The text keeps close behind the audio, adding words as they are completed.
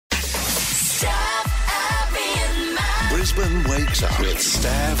Brisbane wakes up with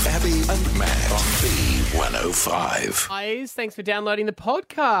Stav, Abby and Matt on B105. Guys, thanks for downloading the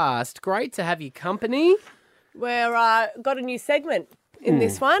podcast. Great to have you company. We're got a new segment in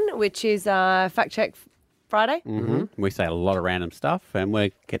this one, which is Fact Check Friday. We say a lot of random stuff, and we're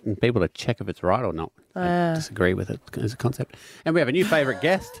getting people to check if it's right or not. I disagree with it as a concept. And we have a new favourite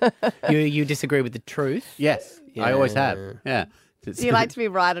guest. You disagree with the truth? Yes, I always have. Yeah. Do you like to be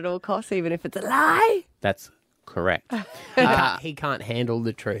right at all costs, even if it's a lie? That's correct. He can't handle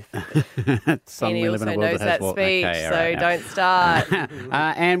the truth. And he also knows that speech, so don't start.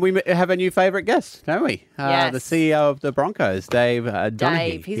 And we have a new favourite guest, don't we? Yes. The CEO of the Broncos, Dave Donaghy.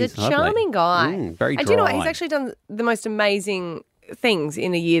 Dave, he's a lovely. charming guy. Very dry. And do you know what? He's actually done the most amazing things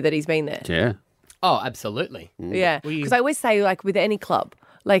in the year that he's been there. Yeah. Oh, absolutely. Yeah, because I always say, like, with any club,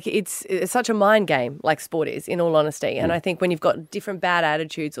 like, it's such a mind game, like sport is, in all honesty. And I think when you've got different bad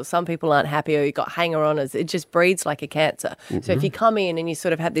attitudes, or some people aren't happy, or you've got hanger-oners, it just breeds like a cancer. So if you come in and you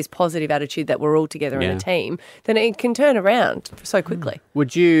sort of have this positive attitude that we're all together in a team, then it can turn around so quickly.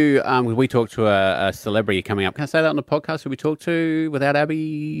 Would you, we talked to a celebrity coming up. Can I say that on the podcast? Who we talked to without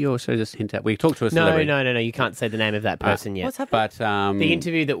Abby? Or should I just hint at? We talked to a celebrity. No. You can't say the name of that person yet. What's happening? But The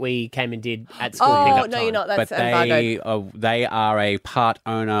interview that we came and did at school Oh, pickup no, time. you're not. but That's embargoed. they are a part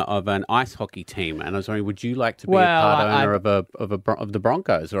owner of an ice hockey team, and I was wondering, would you like to be Well, a part owner of the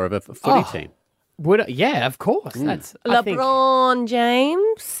Broncos or of a footy team? Yeah, of course. That's I think- LeBron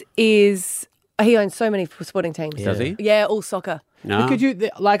James he owns so many sporting teams. Does he? Yeah, all soccer. No. Could you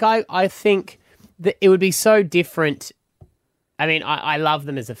I think that it would be so different. I mean, I love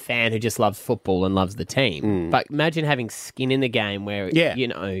them as a fan who just loves football and loves the team. But imagine having skin in the game where,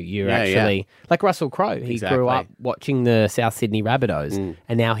 you're actually... Like Russell Crowe. He grew up watching the South Sydney Rabbitohs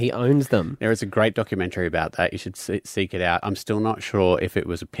and now he owns them. There is a great documentary about that. You should seek it out. I'm still not sure if it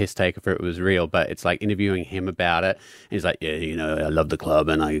was a piss take, if it was real, but it's like interviewing him about it. He's like, I love the club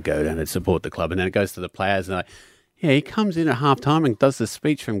and I go down and support the club. And then it goes to the players and he comes in at halftime and does the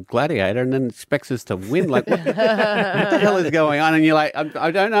speech from Gladiator and then expects us to win. Like, what the hell is going on? And you're like, I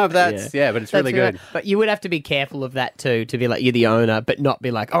don't know if that's... but it's really good. But you would have to be careful of that too, to be like, you're the owner, but not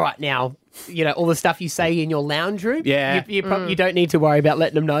be like, all right, now, all the stuff you say in your lounge room, you don't need to worry about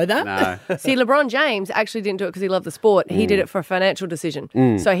letting them know that. No. See, LeBron James actually didn't do it because he loved the sport. He did it for a financial decision.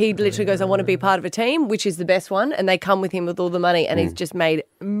 So he literally goes, I want to be part of a team, which is the best one, and they come with him with all the money, and he's just made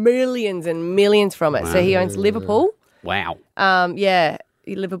millions and millions from it. Wow. So he owns Liverpool. Wow.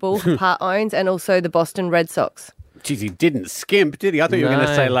 Liverpool part owns, and also the Boston Red Sox. Jeez, he didn't skimp, did he? I thought you were going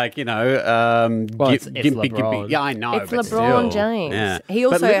to say, like, it's gimpy. LeBron. Yeah, I know. It's but LeBron still. James. Yeah. He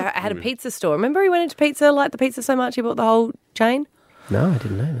also had a pizza store. Remember he went into pizza, liked the pizza so much he bought the whole chain? No, I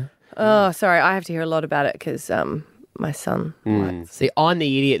didn't know that. Oh, sorry. I have to hear a lot about it because my son. See, I'm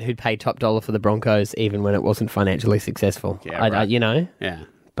the idiot who'd pay top dollar for the Broncos even when it wasn't financially successful. Yeah, right. Yeah.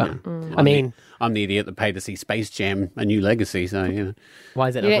 But, I mean... I'm the idiot that paid to see Space Jam, A New Legacy, so, Why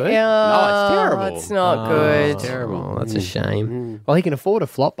is that not good? No, it's terrible. It's not good. It's terrible. That's a shame. Well, he can afford a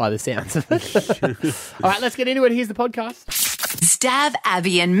flop by the sounds of it. All right, let's get into it. Here's the podcast. Stav,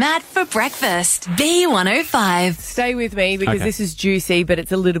 Abby and Matt for breakfast. B105. Stay with me because this is juicy, but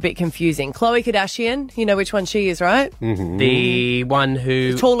it's a little bit confusing. Khloe Kardashian, you know which one she is, right? The one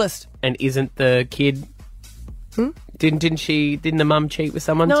who... The tallest. And isn't the kid... Didn't the mum cheat with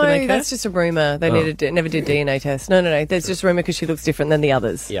someone? No, to make her? that's just a rumour. They never did DNA test. No. There's just a rumour because she looks different than the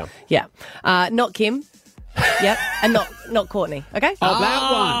others. Yeah. Not Kim. Yep. And not Courtney. Okay. Oh,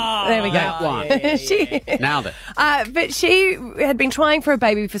 that one. There we go. That one. She Nailed it. but she had been trying for a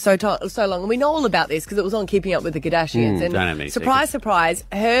baby for so long, and we know all about this because it was on Keeping Up with the Kardashians. don't have any and surprise,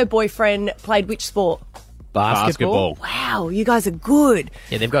 her boyfriend played which sport? Basketball. Wow, you guys are good.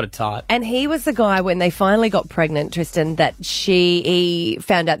 Yeah, they've got a type. And he was the guy when they finally got pregnant, Tristan, that he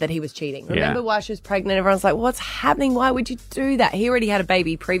found out that he was cheating. Remember why she was pregnant? Everyone's like, what's happening? Why would you do that? He already had a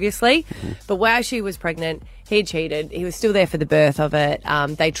baby previously, but while she was pregnant, he cheated. He was still there for the birth of it.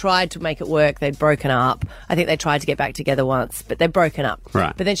 They tried to make it work. They'd broken up. I think they tried to get back together once, but they'd broken up.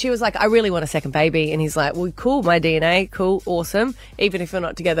 Right. But then she was like, I really want a second baby. And he's like, well, cool, my DNA, cool, awesome. Even if we're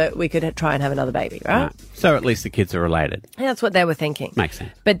not together, we could try and have another baby, right? So at least the kids are related. And that's what they were thinking. Makes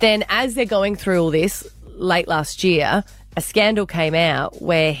sense. But then as they're going through all this, late last year, a scandal came out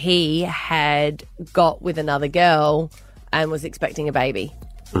where he had got with another girl and was expecting a baby.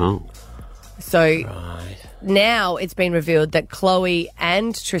 Oh. So now it's been revealed that Khloe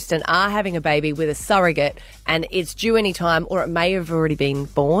and Tristan are having a baby with a surrogate, and it's due any time, or it may have already been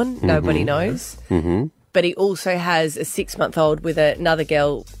born. Nobody knows. But he also has a 6-month-old with another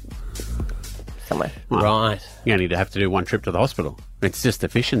girl somewhere. Well, Right. You only have to do one trip to the hospital. It's just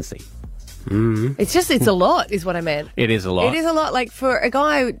efficiency. It's a lot, is what I meant. It is a lot. It is a lot. Like, for a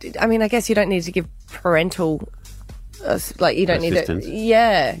guy, I mean, I guess you don't need to give parental, you don't assistance. need to.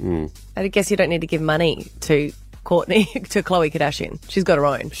 Yeah. I guess you don't need to give money to Khloe Kardashian. She's got her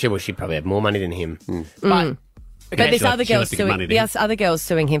own. She probably had more money than him. But this other girl's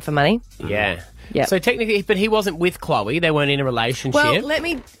suing him for money. Yeah. Yeah. So technically, but he wasn't with Khloe. They weren't in a relationship.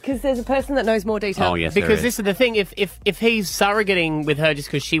 Well, because there's a person that knows more detail. Oh, yes, Because this is the thing, if he's surrogating with her just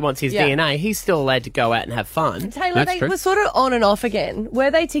because she wants his DNA, he's still allowed to go out and have fun. Taylor, they were sort of on and off again.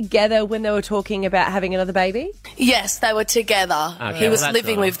 Were they together when they were talking about having another baby? Yes, they were together. He was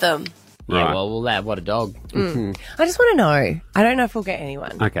living with them. Yeah, Right. well, lad, what a dog. I just want to know, I don't know if we'll get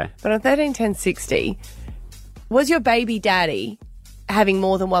anyone. Okay. But on 131060, was your baby daddy having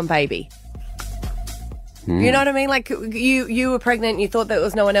more than one baby? You know what I mean? Like, you were pregnant, you thought that there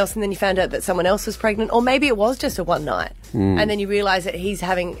was no one else, and then you found out that someone else was pregnant. Or maybe it was just a one night, and then you realise that he's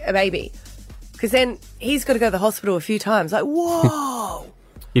having a baby. Because then he's got to go to the hospital a few times. Like, whoa!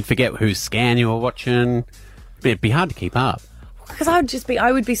 You'd forget whose scan you were watching. It'd be hard to keep up. Because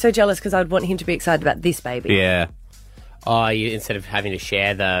I would be so jealous because I'd want him to be excited about this baby. Yeah. Oh, instead of having to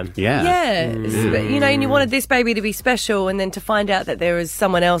share the... Yeah. Yeah. You know, and you wanted this baby to be special, and then to find out that there is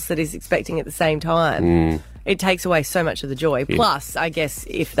someone else that is expecting at the same time. It takes away so much of the joy. Plus, I guess,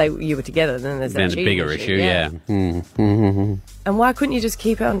 if you were together, then there's that Then a bigger issue, yeah. And why couldn't you just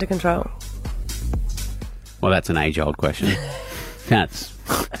keep it under control? Well, that's an age-old question.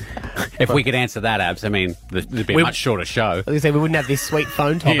 If we could answer that, Abs, I mean, there'd be a much shorter show. I was going to say, we wouldn't have this sweet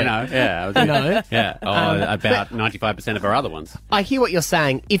phone topic. Yeah. About 95% of our other ones. I hear what you're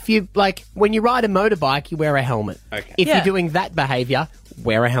saying. If you, when you ride a motorbike, you wear a helmet. Okay. If you're doing that behaviour,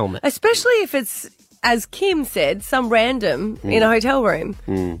 wear a helmet. Especially if it's, as Kim said, some random in a hotel room.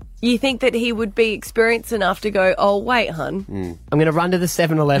 You think that he would be experienced enough to go, oh, wait, hun. I'm going to run to the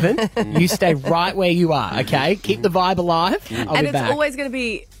 7-Eleven. You stay right where you are, okay? Keep the vibe alive. And it's always going to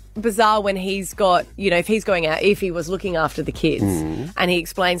be bizarre when he's got, if he's going out, if he was looking after the kids, and he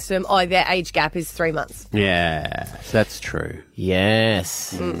explains to them, oh, their age gap is 3 months. Yeah, that's true.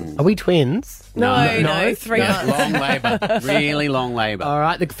 Yes. Are we twins? No, 3 months. Long labour. Really long labour. All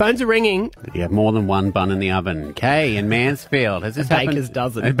right, the phones are ringing. You have more than one bun in the oven. Kay in Mansfield. Has this happened? Baker's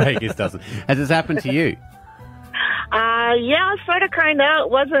dozen. Baker's dozen. Has this happened to you? Yeah, sort of, kind of.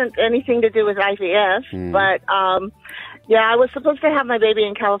 It wasn't anything to do with IVF, but I was supposed to have my baby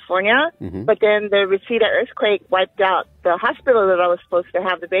in California, but then the Reseda earthquake wiped out the hospital that I was supposed to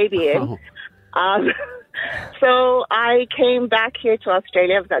have the baby in. So I came back here to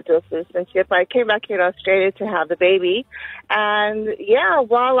Australia. I've got dual citizenship. I came back here to Australia to have the baby. And,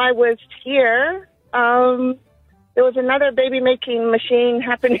 while I was here, there was another baby-making machine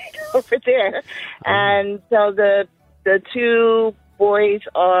happening over there. And so the two boys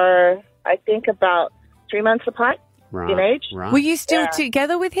are, I think, about 3 months apart in age. Were you still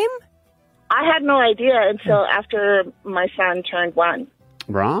together with him? I had no idea until after my son turned 1.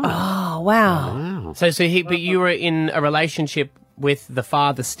 Right. Oh, wow. So but you were in a relationship with the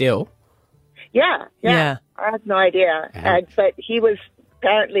father still? Yeah. I had no idea. But he was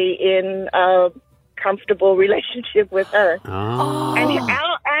apparently in a comfortable relationship with her. Oh.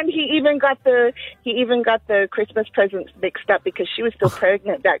 And he even got the Christmas presents mixed up because she was still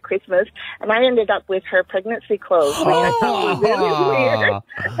pregnant that Christmas, and I ended up with her pregnancy clothes. Which I thought was really weird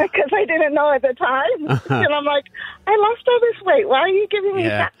because I didn't know at the time. And I'm like, I lost all this weight. Why are you giving me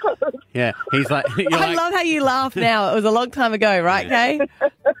that clothes? Yeah, he's like. I love how you laugh now. It was a long time ago, right, Kay?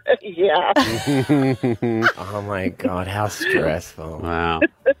 Yeah. Oh my God, how stressful! Wow.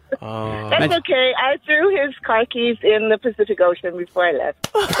 That's okay. I threw his car keys in the Pacific Ocean before I left.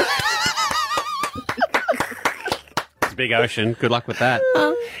 It's a big ocean. Good luck with that.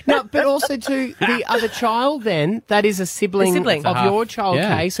 No, but also to the other child then, that is a sibling. Of your child,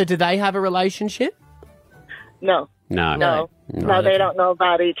 Kay. So do they have a relationship? No. No, they don't know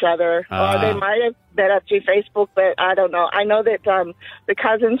about each other. Or they might have met up through Facebook, but I don't know. I know that the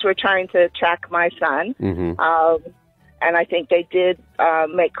cousins were trying to track my son, and I think they did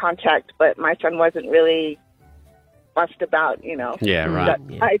make contact, but my son wasn't really fussed about, Yeah, right.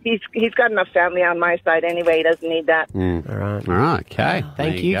 He's got enough family on my side anyway. He doesn't need that. All right, Kay.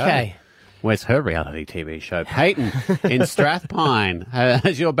 Thank you, Kay. Where's her reality TV show? Peyton in Strathpine.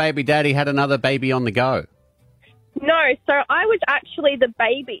 Has your baby daddy had another baby on the go? No, so I was actually the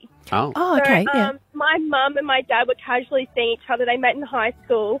baby. Oh, okay. So, my mum and my dad were casually seeing each other. They met in high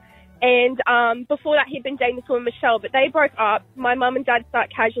school. And before that, he'd been dating this woman, Michelle, but they broke up. My mum and dad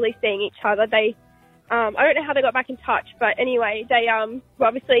started casually seeing each other. They, I don't know how they got back in touch, but anyway, they were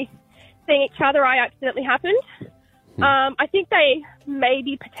obviously seeing each other. I accidentally happened. I think they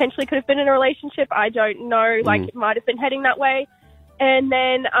maybe potentially could have been in a relationship. I don't know. Like, it might have been heading that way. And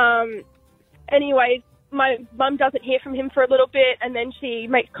then, anyways, my mum doesn't hear from him for a little bit, and then she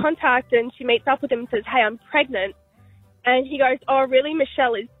makes contact and she meets up with him and says, "Hey, I'm pregnant." And he goes, "Oh, really?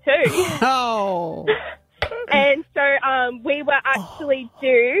 Michelle is too." Oh. And so we were actually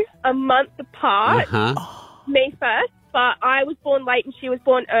due a month apart, me first, but I was born late and she was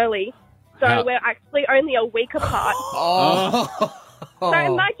born early. So we're actually only a week apart. So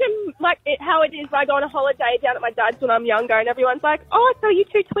imagine how it is. I go on a holiday down at my dad's when I'm younger and everyone's like, "Oh, so you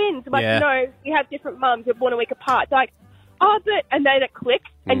two twins?" I'm like, "No, we have different mums. We're born a week apart." They're like, "Oh, but..." And then it clicks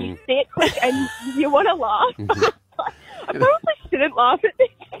and you see it click and you want to laugh. I probably shouldn't laugh at this.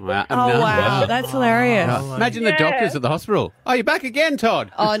 Wow. That's hilarious. Imagine the doctors at the hospital. "Oh, you're back again,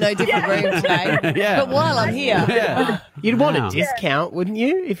 Todd." Oh, no, different room today. But while I'm here. You'd want a discount, wouldn't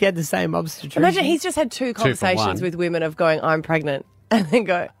you, if you had the same obstetrician? Imagine he's just had 2 conversations with women of going, "I'm pregnant," and then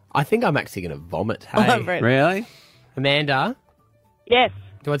go, I think I'm actually going to vomit. Hey. Really? Amanda? Yes.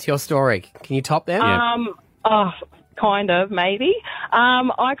 What's your story? Can you top them? Kind of, maybe.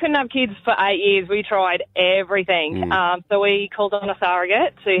 I couldn't have kids for 8 years. We tried everything. So we called on a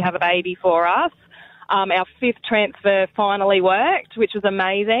surrogate to have a baby for us. Our 5th transfer finally worked, which was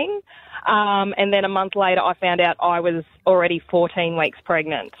amazing. And then a month later, I found out I was already 14 weeks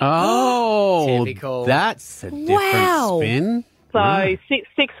pregnant. Oh, typical. That's a different spin. So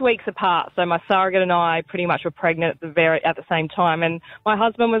 6 weeks apart. So my surrogate and I pretty much were pregnant at the same time, and my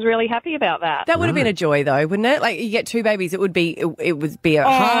husband was really happy about that. That would have been a joy, though, wouldn't it? Like, you get 2 babies, it would be a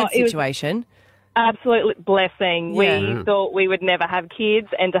hard situation. Absolute blessing. We thought we would never have kids,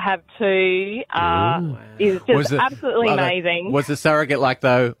 and to have 2 is just absolutely amazing. Was the surrogate like,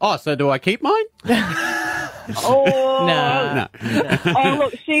 though, "Oh, so do I keep mine?" No. Oh,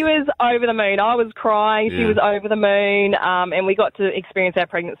 look, she was over the moon. I was crying. She was over the moon. And we got to experience our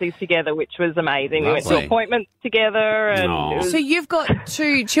pregnancies together, which was amazing. We went to appointments together. And So you've got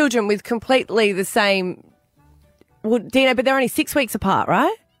 2 children with completely the same... Well, Dino, but they're only 6 weeks apart,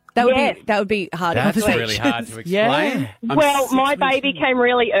 right? That would be hard. That's really hard to explain. Well, my baby came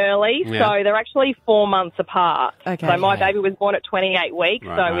really early, so they're actually 4 months apart. Okay. So my baby was born at 28 weeks,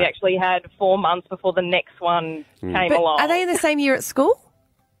 so we actually had 4 months before the next one came along. Are they in the same year at school?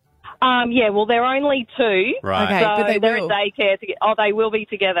 Yeah, well, they're only 2. Right. Okay, So but they're at daycare together. Oh, they will be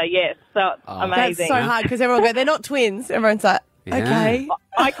together, yes. So it's amazing. That's so hard because everyone goes, "They're not twins." Everyone's like, "Okay."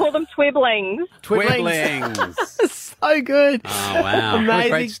 I call them twiblings. Twiblings. So good. Oh, wow. Amazing. What a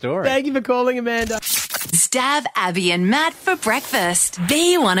great story. Thank you for calling, Amanda. Stab Abby and Matt for breakfast.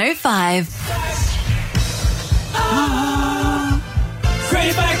 B105.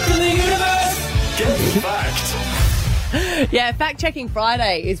 Great fact in the universe. Get fact. Yeah, fact-checking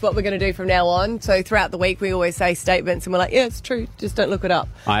Friday is what we're going to do from now on. So throughout the week, we always say statements and we're like, "Yeah, it's true. Just don't look it up."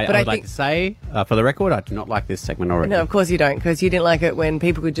 I would like to say, for the record, I do not like this segment already. No, of course you don't, because you didn't like it when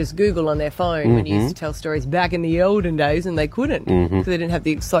people could just Google on their phone when you used to tell stories back in the olden days, and they couldn't because they didn't have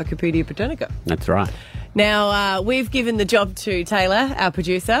the Encyclopedia Britannica. That's right. Now, we've given the job to Taylor, our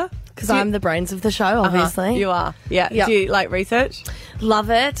producer. Because I'm the brains of the show, obviously. You are. Yeah. Yep. Do you like research? Love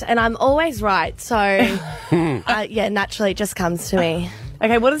it. And I'm always right. So, naturally it just comes to me.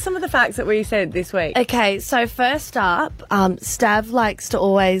 Okay, what are some of the facts that we said this week? Okay, so first up, Stav likes to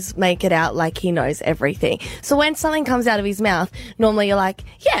always make it out like he knows everything. So when something comes out of his mouth, normally you're like,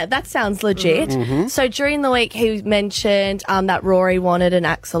 "Yeah, that sounds legit." So during the week, he mentioned that Rory wanted an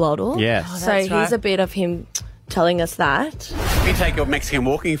axolotl. Yes. So here's a bit of him telling us that. If you take your Mexican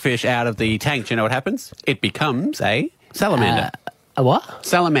walking fish out of the tank, do you know what happens? It becomes a salamander. A what?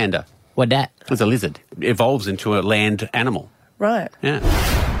 Salamander. What that? It's a lizard. It evolves into a land animal. Right. Yeah.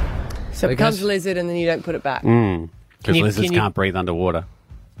 So it becomes a lizard and then you don't put it back. Because lizards can't breathe underwater.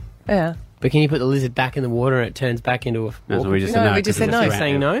 Yeah. But can you put the lizard back in the water and it turns back into a... That's what we just said no. We just said no. You're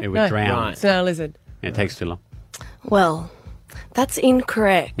saying no? It would drown. Right. It's not a lizard. Yeah, it takes too long. Well, that's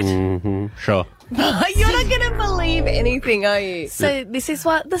incorrect. Sure. You're not going to believe anything, are you? So this is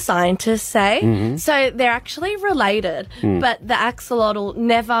what the scientists say. So they're actually related, but the axolotl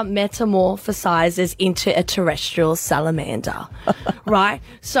never metamorphosizes into a terrestrial salamander, right?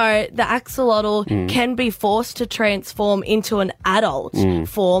 So the axolotl can be forced to transform into an adult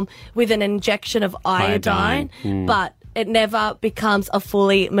form with an injection of iodine. But it never becomes a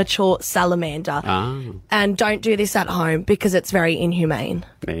fully mature salamander. And don't do this at home because it's very inhumane.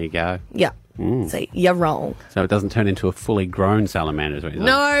 There you go. Yeah. So you're wrong. So it doesn't turn into a fully grown salamander. Is what you're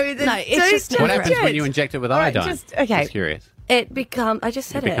saying? No, it's just What happens when you inject it with iodine? okay. Just curious. It becomes, I just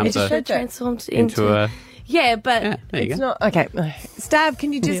said it. becomes It should transform into Yeah, but there you It's go. not okay. Stav,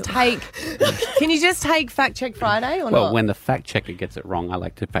 can you just take Fact Check Friday or Well, not? when the fact checker gets it wrong, I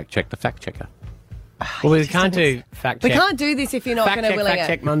like to fact check the fact checker. Well, we can't do fact we check. can't do this if you're not Fact going to check, willing fact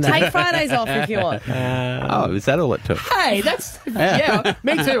it. check Monday. Take Fridays off if you want. Oh, is that all it took? Hey, that's yeah.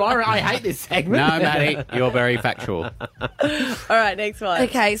 Me too. I hate this segment. No, Maddie, you're very factual. All right, next one.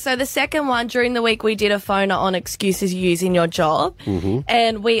 Okay, so the second one, during the week we did a phoner on excuses you use in your job,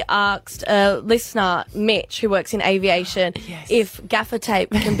 and we asked a listener, Mitch, who works in aviation, if gaffer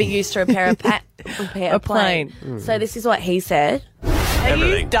tape can be used to repair a plane. So this is what he said. They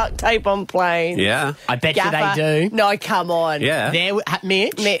use duct tape on planes. Yeah. I bet you Gaffer. they do. No, come on. Yeah. There,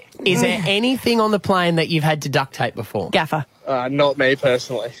 Mitch, is there anything on the plane that you've had to duct tape before? Gaffer. Not me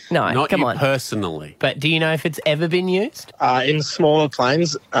personally. No, Not come you on. personally. But do you know if it's ever been used? In smaller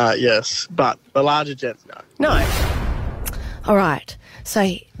planes, yes, but the larger jets, no. No. All right, so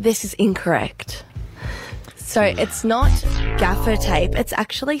this is incorrect. So it's not gaffer tape, it's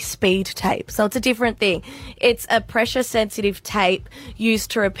actually speed tape. So it's a different thing. It's a pressure-sensitive tape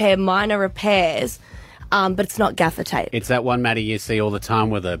used to repair minor repairs, but it's not gaffer tape. It's that one, Maddie, you see all the time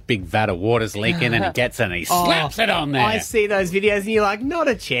where the big vat of water's leaking and he gets it and he slaps it on there. I see those videos and you're like, not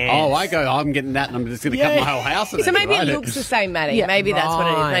a chance. Oh, I go, I'm getting that and I'm just going to cut my whole house. So maybe it looks the same, Maddie. Yeah. Maybe that's what it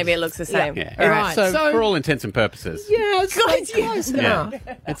is. Right. Maybe it looks the same. Yeah. All right, So, so- for all intents and purposes. Yeah, it's close enough.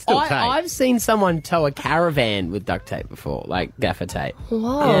 It's still tape. I've seen someone tow a caravan with duct tape before, like gaffer tape. Whoa.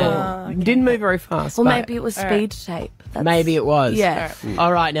 Yeah. Didn't move very fast. Well, but maybe it was speed tape. That's- maybe it was. Yeah.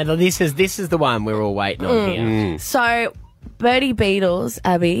 All right, now this is the one we're all waiting on here. So, Birdie Beetles,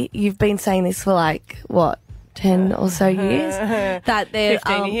 Abby, you've been saying this for like, what, 10 or so years? That they're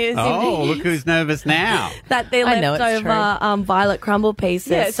 15 years. Oh, look who's nervous now. that they're I know it's leftover violet crumble pieces.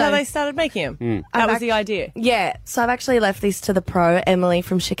 Yeah, so they started making them. That was the idea. Yeah, so I've actually left this to the pro, Emily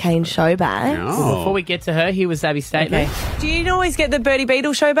from Chicane Show Bag. Before we get to her, here was Abby's statement. Do you always get the Birdie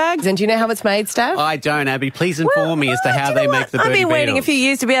Beetle show bags? And do you know how it's made, Stav? I don't, Abby. Please inform me as to how they make the I've Birdie been waiting a Beetles. few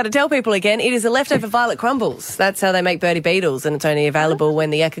years to be able to tell people again. It is a leftover violet crumbles. That's how they make Birdie Beetles, and it's only available when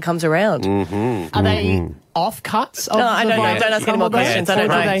the Ekka comes around. Are they offcuts? Of No, I don't know. violet Don't ask any more crumble? questions. I don't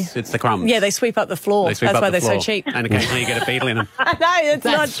know. It's the crumbs. Yeah, they sweep up the floor. They sweep That's up why the they're so floor. cheap. And occasionally you get a beetle in them. No, it's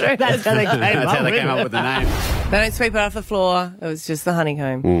not true. That's how they came That's up how they with came it. up with the name. They don't sweep it off the floor. It was just the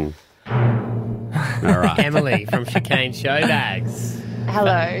honeycomb. All right. Emily from Chicane Show Bags.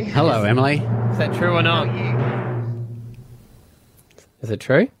 Hello. Hello, Emily. Is that true or not? Is it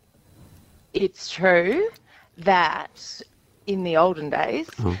true? It's true that in the olden days,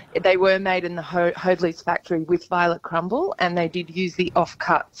 they were made in the Hoadley's factory with violet crumble, and they did use the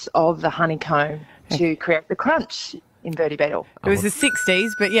offcuts of the honeycomb to create the crunch in Birdie Beetle. It was the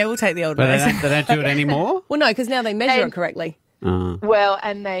 60s, but yeah, we'll take the old But days. they don't do it anymore? Well, no, because now they measure And- it correctly. Well,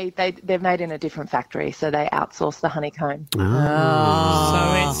 and they're made in a different factory, so they outsource the honeycomb. So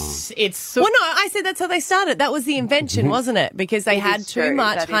it's Well, no, I said that's how they started. That was the invention, wasn't it? Because they It had is too true.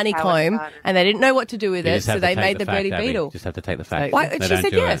 much That is how it honeycomb started. and they didn't know what to do with You it, just have so to they take made the the fact, Birdie Abby. Beetle. Just have to take the fact. Why- They she don't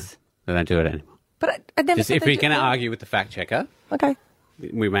said do yes. It. They don't do it anymore. But I never Just, said if they we're going to did. argue with the fact checker, Okay.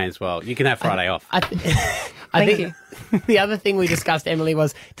 we may as well. You can have Friday off. I think the other thing we discussed, Emily,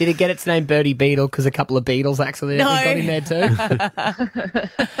 was did it get its name Birdie Beetle because a couple of beetles accidentally got in there too?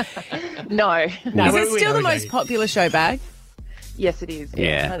 No. Is it still the most popular show bag? Yes, it is.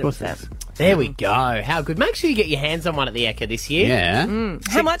 Yeah, of course 100%. it is. There we go. How good. Make sure you get your hands on one at the Ekka this year. Yeah.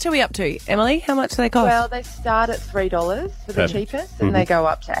 How much are we up to, Emily? How much do they cost? Well, they start at $3 for the Perfect. cheapest, and they go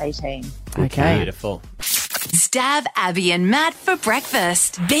up to $18. okay. Beautiful. Stab Abby and Matt for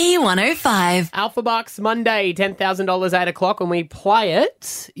breakfast. B105. Alpha Bucks Monday, $10,000 8 o'clock. When we play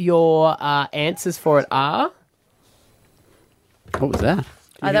it, your answers for it are... What was that?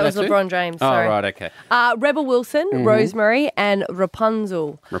 Did you That do was too? LeBron James. Oh, Sorry. right, okay. Rebel Wilson, Rosemary, and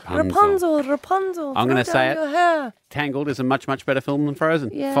Rapunzel. Rapunzel. Rapunzel. I'm gonna throw say down it. your hair. Tangled is a much, much better film than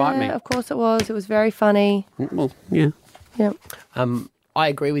Frozen. Yeah, Fight me. of course it was. It was very funny. Well, yeah. Yep. I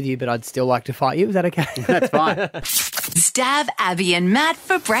agree with you, but I'd still like to fight you. Is that okay? That's fine. Stab Abby and Matt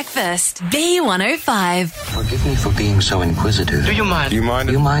for breakfast. B105. Forgive me for being so inquisitive. Do you mind? Do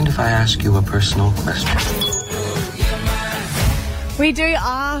you mind if I ask you a personal question? We do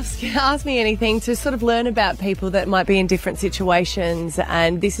ask me anything to sort of learn about people that might be in different situations,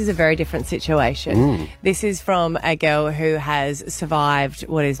 and this is a very different situation. This is from a girl who has survived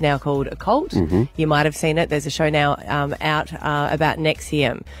what is now called a cult. You might have seen it. There's a show now out about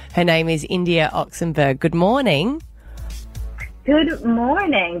NXIVM. Her name is India Oxenberg. Good morning. Good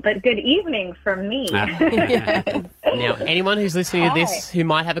morning, but good evening from me. Now, anyone who's listening to this who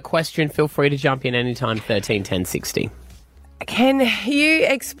might have a question, feel free to jump in anytime, 13 10 60. Can you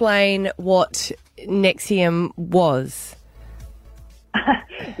explain what Nexium was?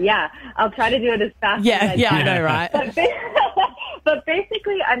 Yeah, I'll try to do it as fast as I can. I know, right? But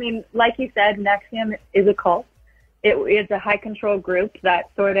basically, I mean, like you said, Nexium is a cult. It is a high control group that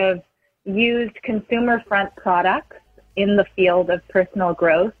sort of used consumer front products in the field of personal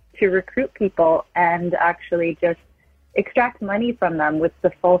growth to recruit people and actually just extract money from them with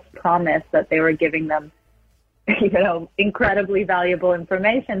the false promise that they were giving them, incredibly valuable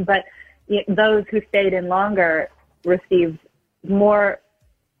information. But those who stayed in longer received more,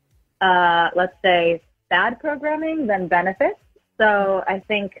 let's say, bad programming than benefits. So I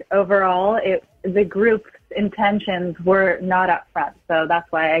think overall, the group's intentions were not upfront. So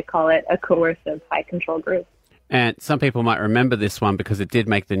that's why I call it a coercive high control group. And some people might remember this one because it did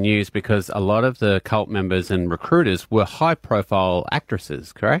make the news because a lot of the cult members and recruiters were high-profile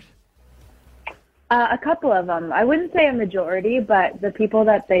actresses, correct? A couple of them. I wouldn't say a majority, but the people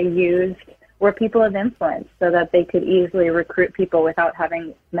that they used were people of influence so that they could easily recruit people without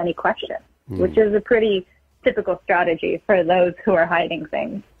having many questions, which is a pretty typical strategy for those who are hiding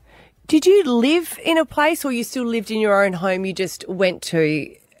things. Did you live in a place or you still lived in your own home? You just went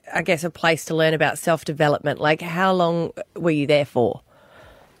to, I guess, a place to learn about self-development. Like, how long were you there for?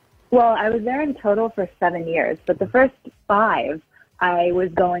 Well, I was there in total for 7 years, but the first 5, I was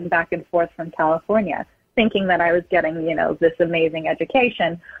going back and forth from California, thinking that I was getting, this amazing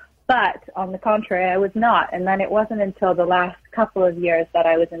education. But on the contrary, I was not. And then it wasn't until the last couple of years that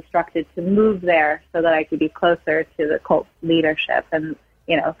I was instructed to move there so that I could be closer to the cult leadership. And,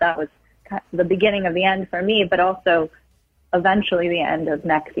 that was the beginning of the end for me, but also eventually the end of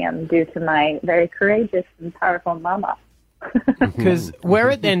Nexium due to my very courageous and powerful mama. Because where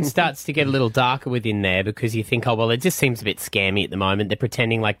it then starts to get a little darker within there because you think, it just seems a bit scammy at the moment. They're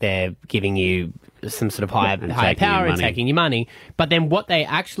pretending like they're giving you some sort of higher power and taking your money. But then what they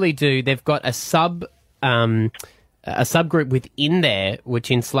actually do, they've got a subgroup within there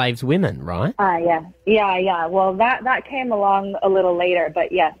which enslaves women, right? Yeah. Well, that came along a little later,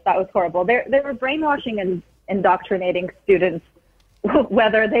 but yes, that was horrible. They were brainwashing and indoctrinating students,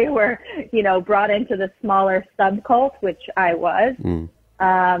 whether they were, brought into the smaller subcult, which I was.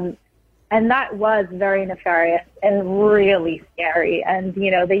 And that was very nefarious and really scary. And,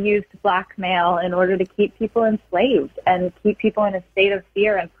 they used blackmail in order to keep people enslaved and keep people in a state of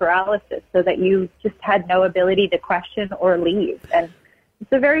fear and paralysis so that you just had no ability to question or leave. And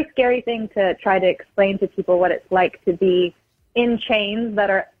it's a very scary thing to try to explain to people what it's like to be in chains that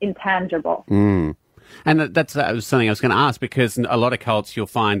are intangible. And that's something I was going to ask because a lot of cults you'll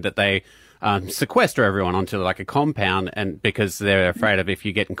find that they sequester everyone onto like a compound and because they're afraid of if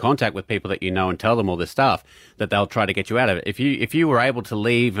you get in contact with people that and tell them all this stuff that they'll try to get you out of it. If you were able to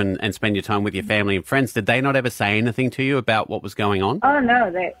leave and spend your time with your family and friends, did they not ever say anything to you about what was going on? Oh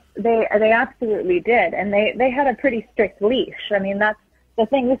no, they absolutely did, and they had a pretty strict leash. I mean, that's the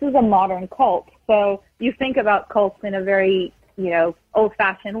thing. This is a modern cult, so you think about cults in a very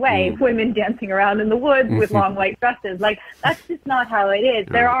old-fashioned way, women dancing around in the woods with long white dresses. Like, that's just not how it is.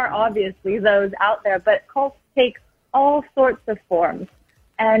 There are obviously those out there, but cults take all sorts of forms.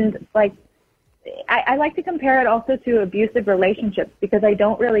 And, I like to compare it also to abusive relationships because I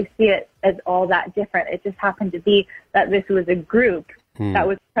don't really see it as all that different. It just happened to be that this was a group that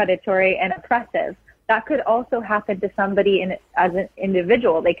was predatory and oppressive. That could also happen to somebody as an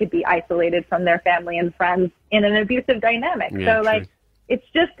individual. They could be isolated from their family and friends in an abusive dynamic. Yeah, so, it's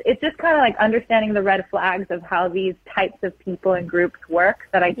just kind of like understanding the red flags of how these types of people and groups work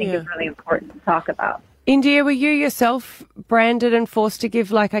that I think is really important to talk about. India, were you yourself branded and forced to give,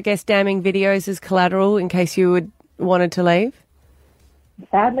 damning videos as collateral in case you wanted to leave?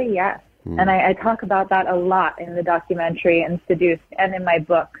 Sadly, yes. And I talk about that a lot in the documentary and Seduced and in my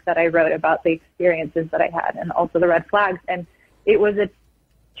book that I wrote about the experiences that I had and also the red flags. And it was a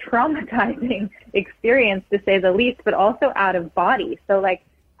traumatizing experience, to say the least, but also out of body. So,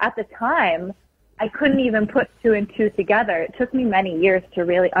 at the time, I couldn't even put 2 and 2 together. It took me many years to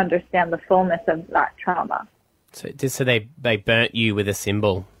really understand the fullness of that trauma. So they burnt you with a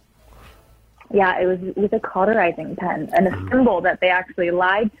symbol? Yeah, it was with a cauterizing pen and a symbol that they actually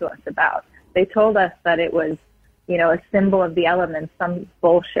lied to us about. They told us that it was, a symbol of the elements, some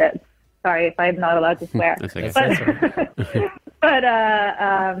bullshit. Sorry if I'm not allowed to swear. That's okay. But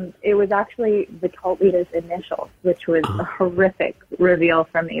it was actually the cult leader's initials, which was a horrific reveal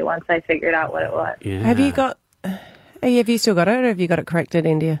for me once I figured out what it was. Yeah. Have you still got it, or have you got it corrected,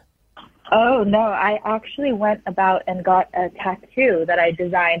 India? Oh, no, I actually went about and got a tattoo that I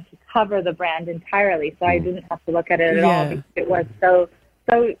designed to cover the brand entirely, so I didn't have to look at it at all because it was so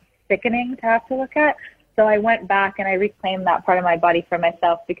sickening to have to look at. So I went back and I reclaimed that part of my body for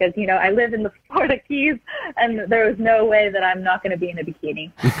myself because, you know, I live in the Florida Keys and there was no way that I'm not going to be in a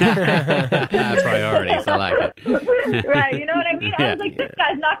bikini. Priorities, I like it. Right, you know what I mean? I was like, this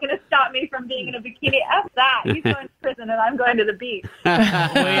guy's not going to stop me from being in a bikini. F that. He's going to prison and I'm going to the beach. We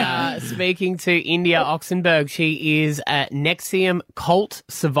are speaking to India Oxenberg. She is a Nexium cult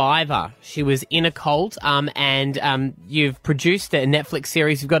survivor. She was in a cult and you've produced a Netflix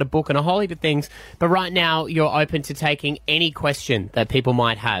series. You've got a book and a whole heap of things. But right now, you're open to taking any question that people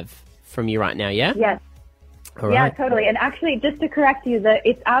might have from you right now, yeah? Yes. All right. Yeah, totally. And actually, just to correct you,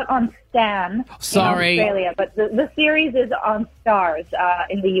 it's out on Stan in Australia, but the series is on Stars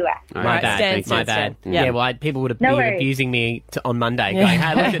in the US. My bad. My bad. Yeah, well, people would have been abusing me on Monday, going,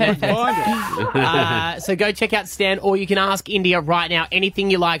 "Hey, look at it." So go check out Stan, or you can ask India right now anything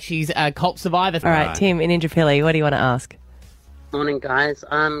you like. She's a cult survivor. All right, Tim in Indooroopilly, what do you want to ask? Morning, guys.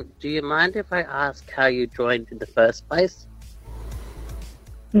 Do you mind if I ask how you joined in the first place?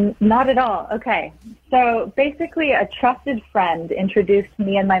 Not at all. Okay. So basically, a trusted friend introduced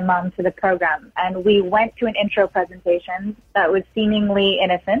me and my mom to the program, and we went to an intro presentation that was seemingly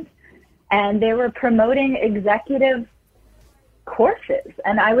innocent, and they were promoting executive courses,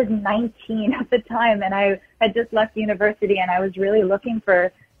 and I was 19 at the time, and I had just left university, and I was really looking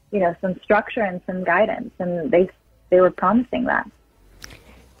for, you know, some structure and some guidance, and they were promising that.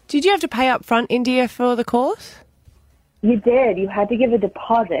 Did you have to pay up front, India, for the course? You did. You had to give a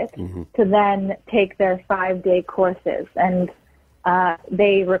deposit to then take their 5-day courses, and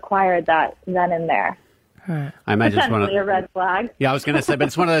they required that then and there. I imagine it's Potentially a red flag. Yeah, I was going to say, but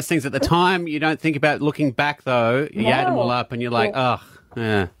it's one of those things at the time you don't think about. Looking back, though, you add them all up and you're like, oh,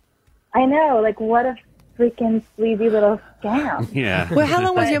 yeah. I know. Like, what a freaking sleazy little scam. Yeah. Well, how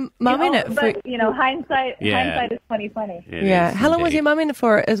long was your mum in it? But, you know, hindsight is 20/20. Yeah. How long was your mum in it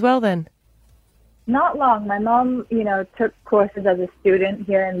for as well then? Not long. My mom, you know, took courses as a student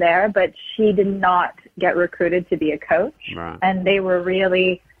here and there, but she did not get recruited to be a coach. Right. And they were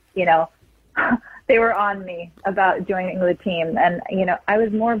really, you know, they were on me about joining the team. And, you know, I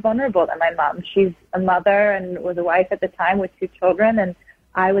was more vulnerable than my mom. She's a mother and was a wife at the time with 2 children. And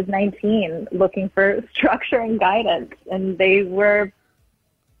I was 19 looking for structure and guidance. And they were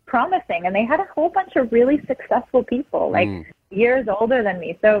promising. And they had a whole bunch of really successful people, like years older than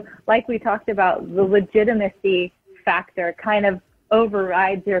me. So like we talked about, the legitimacy factor kind of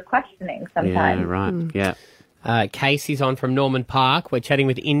overrides your questioning sometimes. Yeah, right. Yeah. Casey's on from Norman Park. We're chatting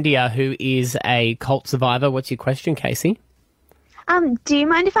with India, who is a cult survivor. What's your question, Casey? Do you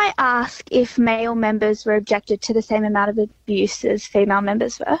mind if I ask if male members were objected to the same amount of abuse as female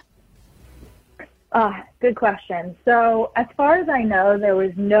members were? Good question. So as far as I know, there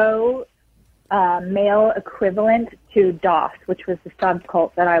was no male equivalent to DOS, which was the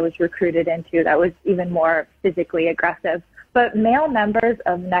subcult that I was recruited into that was even more physically aggressive. But male members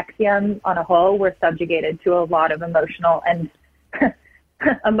of Nexium on a whole were subjugated to a lot of emotional and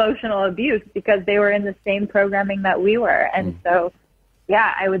emotional abuse because they were in the same programming that we were. And so,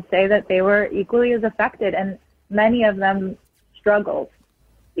 yeah, I would say that they were equally as affected, and many of them struggled,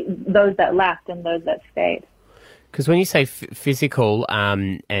 those that left and those that stayed. Because when you say physical,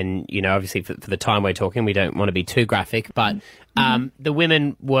 and, you know, obviously for the time we're talking, we don't want to be too graphic, but the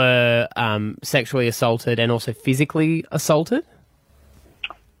women were sexually assaulted and also physically assaulted?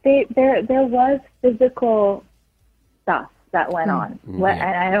 There was physical stuff that went on. And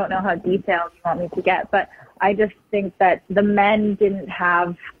I don't know how detailed you want me to get, but I just think that the men didn't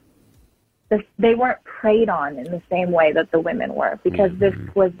have... They weren't preyed on in the same way that the women were, because this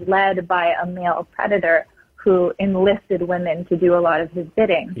was led by a male predator who enlisted women to do a lot of his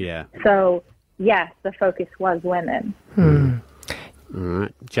bidding. Yeah. So, yes, the focus was women. All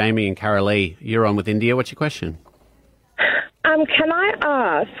right. Jamie and Carolee, you're on with India. What's your question? Can I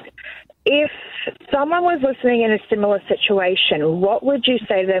ask, if someone was listening in a similar situation, what would you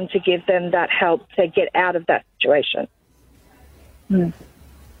say to them to give them that help to get out of that situation?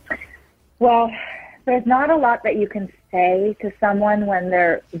 Well, there's not a lot that you can say to someone when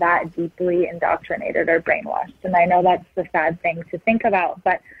they're that deeply indoctrinated or brainwashed. And I know that's the sad thing to think about,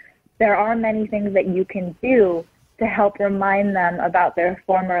 but there are many things that you can do to help remind them about their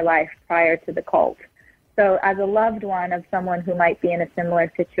former life prior to the cult. So as a loved one of someone who might be in a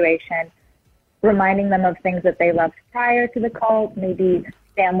similar situation, reminding them of things that they loved prior to the cult, maybe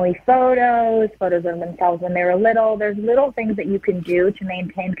family photos of themselves when they were little. There's little things that you can do to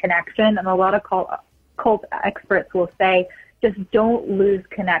maintain connection, and a lot of cult experts will say, just don't lose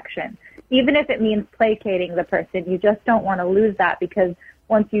connection. Even if it means placating the person, you just don't want to lose that, because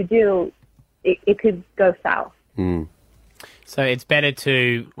once you do, it could go south. So it's better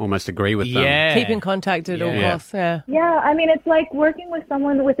to almost agree with them. Keep in contact at all costs. Yeah. Yeah, I mean, it's like working with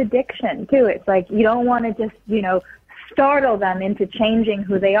someone with addiction, too. It's like you don't want to just, startle them into changing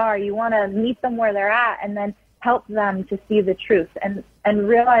who they are. You want to meet them where they're at and then help them to see the truth and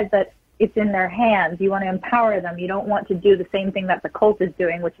realize that it's in their hands. You want to empower them. You don't want to do the same thing that the cult is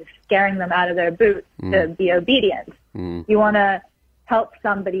doing, which is scaring them out of their boots to be obedient. You want to help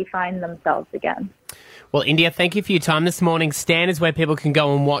somebody find themselves again. Well, India, thank you for your time this morning. Stan is where people can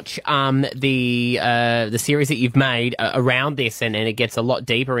go and watch the series that you've made around this, and it gets a lot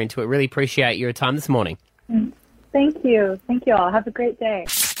deeper into it. Really appreciate your time this morning. Thank you. Thank you all. Have a great day.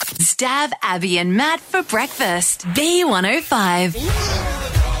 Stab Abby and Matt for breakfast. B105.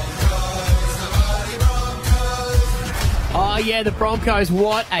 Oh, yeah, the Broncos,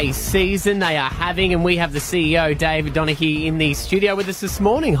 what a season they are having. And we have the CEO, David Donaghy, in the studio with us this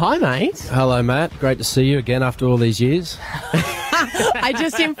morning. Hi, mate. Hello, Matt. Great to see you again after all these years. I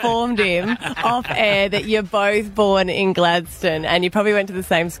just informed him off air that you're both born in Gladstone and you probably went to the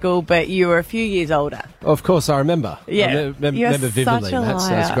same school, but you were a few years older. Of course, I remember. Yeah. I remember vividly.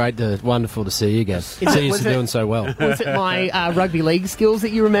 That's great. Wonderful to see you again. See you doing so well. Was it my rugby league skills that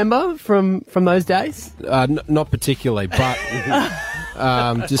you remember from those days? Not particularly, but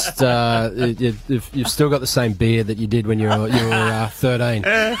you've still got the same beard that you did when you were 13.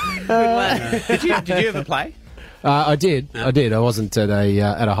 Did you ever play? I did. I wasn't at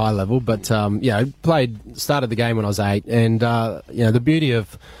a high level, but started the game when I was 8, and the beauty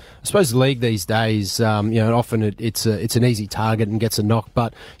of, I suppose, the league these days, often it's an easy target and gets a knock,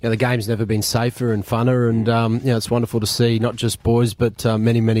 but the game's never been safer and funner, and it's wonderful to see not just boys but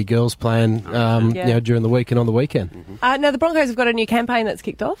many girls playing during the week and on the weekend. Now the Broncos have got a new campaign that's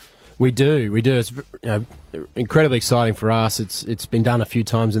kicked off. We do. It's incredibly exciting for us. It's been done a few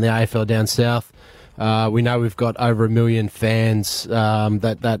times in the AFL down south. We know we've got over 1 million fans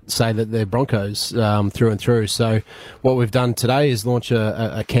that say that they're Broncos through and through. So what we've done today is launch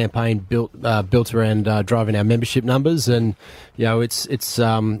a campaign built around driving our membership numbers, and it's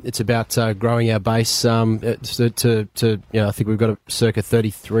about growing our base to I think we've got circa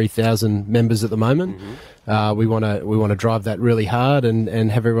 33,000 members at the moment. We want to drive that really hard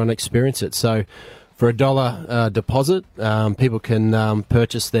and have everyone experience it. So for $1 deposit, people can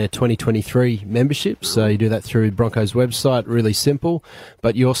purchase their 2023 membership. So you do that through Broncos website, really simple.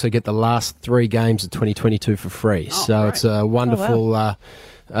 But you also get the last 3 games of 2022 for free. So it's a wonderful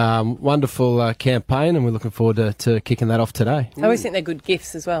wonderful campaign, and we're looking forward to kicking that off today. I always think they're good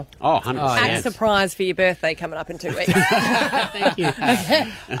gifts as well. Oh, 100%. Surprise for your birthday coming up in 2 weeks. Thank you. Let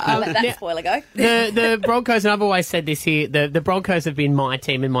that spoiler go. The Broncos, and I've always said this here, the Broncos have been my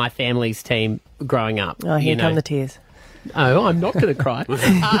team and my family's team growing up. Oh, here come the tears. Oh, I'm not going to cry.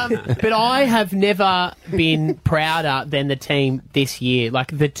 But I have never been prouder than the team this year.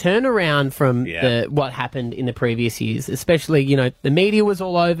 Like the turnaround from what happened in the previous years, especially, the media was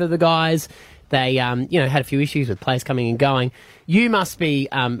all over the guys. They, had a few issues with players coming and going. You must be,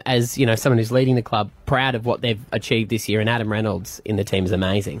 as someone who's leading the club, proud of what they've achieved this year. And Adam Reynolds in the team is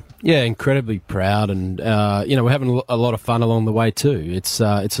amazing. Yeah, incredibly proud, and we're having a lot of fun along the way too. It's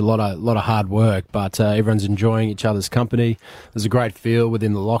a lot of hard work, but everyone's enjoying each other's company. There's a great feel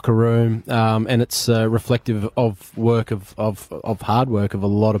within the locker room, and it's reflective of work of hard work of a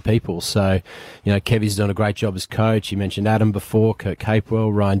lot of people. So, Kevy's done a great job as coach. You mentioned Adam before, Kurt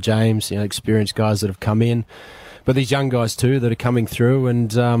Capewell, Ryan James, experienced guys that have come in. But these young guys too that are coming through,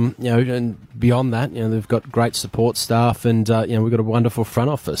 and and beyond that, they've got great support staff, and we've got a wonderful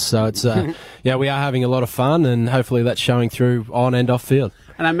front office. So it's we are having a lot of fun, and hopefully that's showing through on and off field.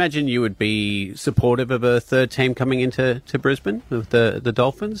 And I imagine you would be supportive of a third team coming into Brisbane with the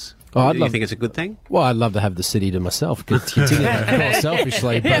Dolphins. Oh, Do you think it's a good thing? Well, I'd love to have the city to myself, continue that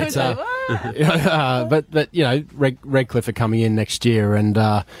selfishly. But Redcliffe are coming in next year, and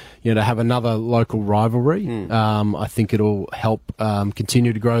to have another local rivalry, I think it'll help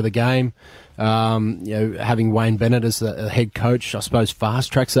continue to grow the game. Having Wayne Bennett as the head coach, I suppose,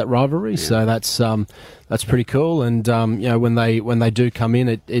 fast tracks that rivalry. Yeah. So that's pretty cool. And when they do come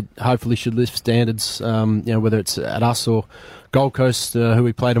in, it hopefully should lift standards. Whether it's at us or Gold Coast, who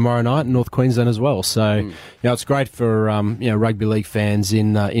we play tomorrow night, and North Queensland as well. So it's great for rugby league fans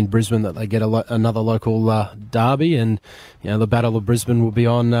in Brisbane that they get another local derby, and the Battle of Brisbane will be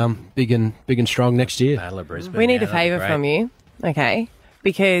on big and strong next year. Battle of Brisbane. We need a favour from you, okay?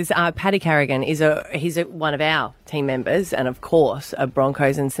 Because Paddy Carrigan he's one of our team members, and of course a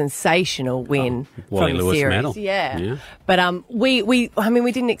Broncos and sensational win from the series. Medal. Yeah. But we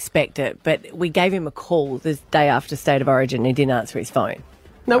didn't expect it, but we gave him a call the day after State of Origin, and he didn't answer his phone.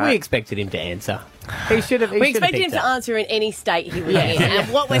 No, we expected him to answer. He should have. We expected him to answer in any state he was in.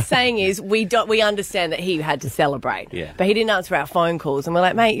 And what we're saying is we understand that he had to celebrate. Yeah. But he didn't answer our phone calls. And we're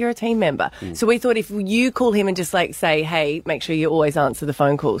like, mate, you're a team member. So we thought if you call him and just like say, hey, make sure you always answer the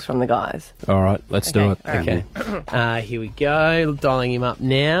phone calls from the guys. All right, let's do it. Okay. Here we go. Dialing him up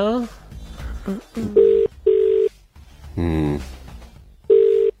now.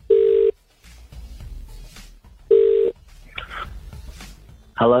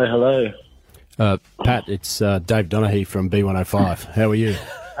 Hello. Pat, it's Dave Donaghy from B105. How are you?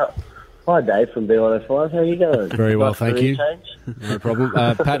 Hi, Dave from B105. How are you going? Very well, Nice thank career you. change? No problem.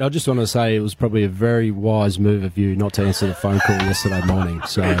 Pat, I just want to say it was probably a very wise move of you not to answer the phone call yesterday morning.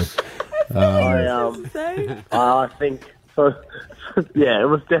 So, I think, yeah, it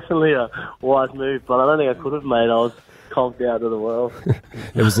was definitely a wise move, but I don't think I could have made. I was conked out of the world.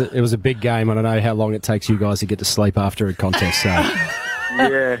 it was a big game. I don't know how long it takes you guys to get to sleep after a contest. So,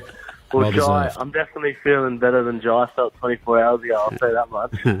 Yeah. Well, Well Jai, deserved. I'm definitely feeling better than Jai felt 24 hours ago, I'll say that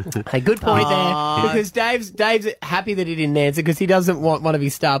much. Hey, good point there. Because Dave's happy that he didn't answer because he doesn't want one of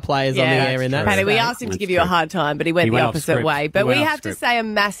his star players on the air in that. Paddy, we state. asked him to give you a hard time, but he went the off opposite script. way. He But we went off have to script. say a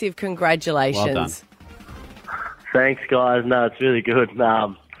massive congratulations. Thanks, guys. No, it's really good.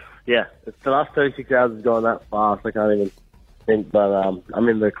 Yeah, the last 36 hours has gone that fast, I can't even think, but I'm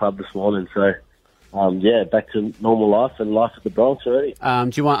in the club this morning, so... yeah, back to normal life and life at the Bronx already.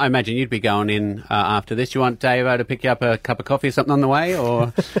 Do you want? I imagine you'd be going in after this. Do you want Davo to pick you up a cup of coffee or something on the way,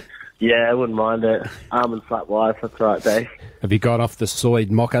 or? Yeah, I wouldn't mind it. Almond flat white, that's right, Dave. have you got off the soy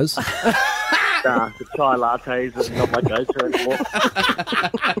mochas? The chai lattes are not my go-to anymore.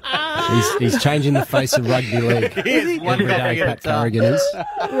 He's changing the face of rugby league He is, one every topic day. at a Pat time. Carrigan is.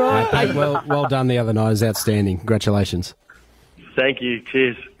 Right. Pat, well done the other night. It was outstanding. Congratulations. Thank you.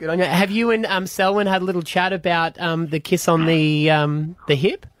 Cheers. Good on you. Have you and Selwyn had a little chat about the kiss on the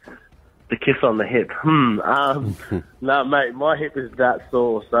hip? The kiss on the hip. No, mate, my hip is that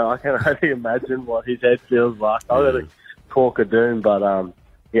sore, so I can only imagine what his head feels like. I got to talk a doom, but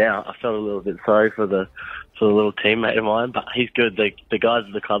yeah, I felt a little bit sorry for the little teammate of mine, but he's good. The guys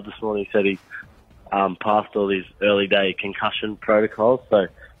at the club this morning said he passed all these early day concussion protocols, so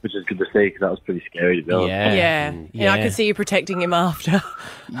which is good to see because that was pretty scary to be honest. Yeah, I could see you protecting him after.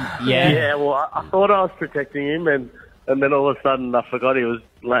 Yeah, well, I thought I was protecting him, and then all of a sudden I forgot he was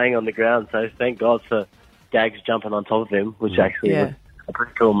laying on the ground, so thank God for Gags jumping on top of him, which actually was a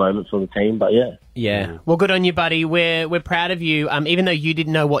pretty cool moment for the team, but yeah. Yeah. Well, good on you, buddy. We're proud of you, even though you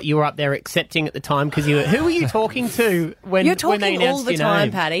didn't know what you were up there accepting at the time because who were you talking to when You're when they talking announced all the your time,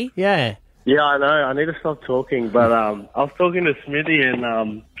 name? Paddy. Yeah. Yeah, I know. I need to stop talking, but I was talking to Smithy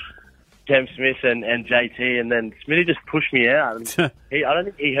and Cam Smith and JT, and then Smithy just pushed me out. And I don't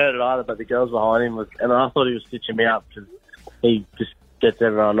think he heard it either, but the girls behind him and I thought he was stitching me up because he just gets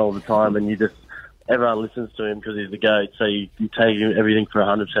everyone all the time, and everyone listens to him because he's the GOAT, so you take everything for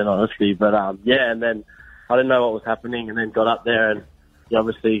 100% honesty. But yeah, and then I didn't know what was happening, and then got up there and you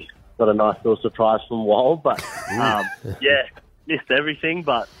obviously got a nice little surprise from Wall, but yeah, missed everything,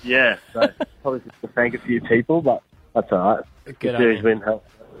 but yeah, so probably just to thank a few people, but that's all right. Good The on series you. win helps.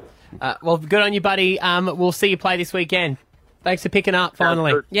 Well, good on you, buddy. We'll see you play this weekend. Thanks for picking up,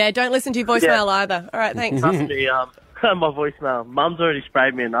 finally. Yeah, don't listen to your voicemail either. All right, thanks. Trust me, my voicemail. Mum's already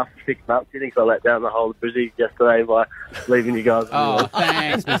sprayed me enough to pick up. She thinks I let down the whole of Brizzy yesterday by leaving you guys. Oh,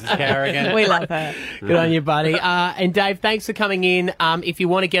 thanks, Mrs. Carrigan. We love her. Good on you, buddy. And Dave, thanks for coming in. If you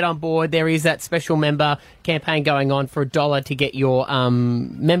want to get on board, there is that special member campaign going on for $1 to get your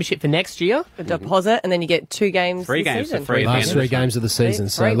membership for next year. A deposit, and then you get 2 games. Three this games season. for free. Last 3 games of the season.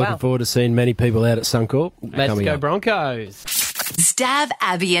 So Free, looking wow. forward to seeing many people out at Suncorp. Let's coming go up. Broncos. Stab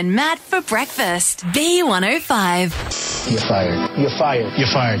Abby and Matt for breakfast. B105. You're fired. You're fired. You're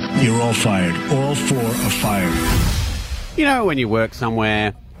fired. You're all fired. All 4 are fired. You know when you work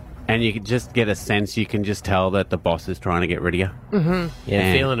somewhere and you can just get a sense, you can just tell that the boss is trying to get rid of you? Mm-hmm. Yeah,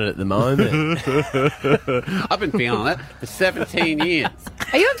 And- feeling it at the moment. I've been feeling it for 17 years.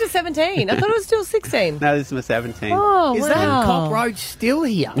 Are you up to 17? I thought it was still 16. No, this is my 17. Oh, Is wow. that cockroach still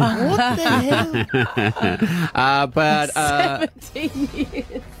here? What the hell? But 17 years.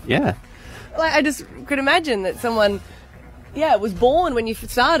 yeah. Like, I just could imagine that someone, was born when you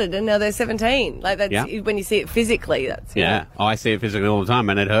started and now they're 17. Like, that's Yeah. when you see it physically. That's Yeah, I see it physically all the time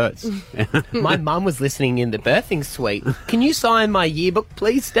and it hurts. My mum was listening in the birthing suite. Can you sign my yearbook,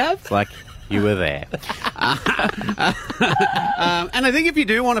 please, Stav? Like, You were there. And I think if you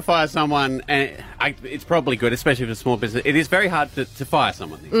do want to fire someone, it's probably good, especially if it's a small business. It is very hard to fire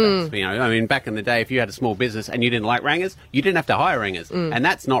someone these days. You know, I mean, back in the day, if you had a small business and you didn't like ringers, you didn't have to hire ringers, and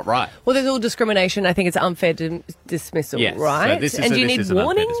that's not right. Well, there's all discrimination. I think it's unfair dismissal, Yes, right? so this is and do you need an unfair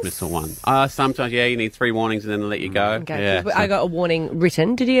warnings? dismissal one. Sometimes, you need 3 warnings and then they'll let you go. Okay. Yeah, I got a warning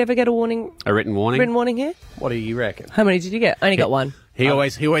written. Did you ever get a warning? a written warning. Written warning here? What do you reckon? How many did you get? I only got one. He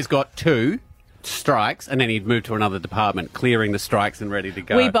always got 2 strikes, and then he'd move to another department, clearing the strikes and ready to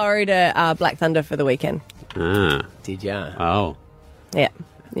go. We borrowed a Black Thunder for the weekend. Ah, Did ya? oh, Yeah.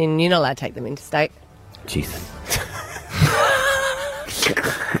 And you're not allowed to take them interstate. Jesus.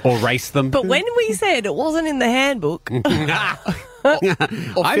 Or race them. But when we said it wasn't in the handbook,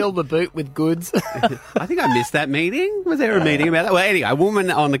 Or fill the boot with goods. I think I missed that meeting. Was there a meeting about that? Well, anyway, a woman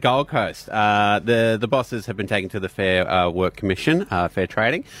on the Gold Coast. The bosses have been taken to the Fair Work Commission, Fair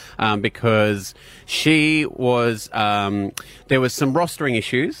Trading, because she was there was some rostering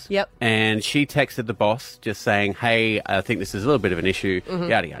issues. Yep. And she texted the boss just saying, "Hey, I think this is a little bit of an issue."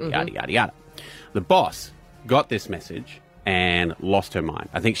 Yada yada yada yada yada. The boss got this message and lost her mind.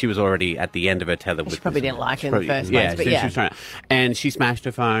 I think she was already at the end of her tether. she probably didn't like it in the first place. But she was trying, and she smashed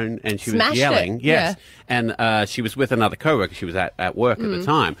her phone and she was Smashed yelling. it, Yes, and she was with another coworker. She was at work at the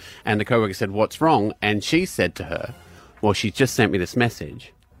time, and the coworker said, "What's wrong?" And she said to her, "Well, she just sent me this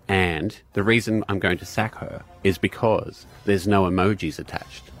message, and the reason I'm going to sack her is because there's no emojis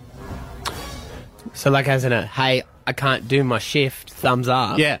attached." So, like, as in hey, I can't do my shift, thumbs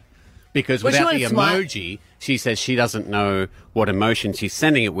up. Yeah, because Well, she without the wanted emoji, she says she doesn't know what emotion she's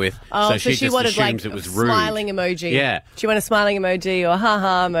sending it with, so she just wanted assumes like it was rude. smiling emoji. Yeah. She wanted a smiling emoji or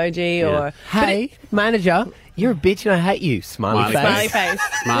ha-ha emoji or... Hey, manager, you're a bitch and I hate you. Smiley Smiley face. face.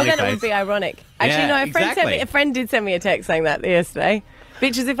 Smiley Well, then it face. would be ironic. Actually, Yeah, no, a friend did send me a text saying that yesterday.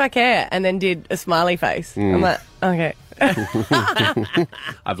 Bitch as if I care, and then did a smiley face. I'm like, okay.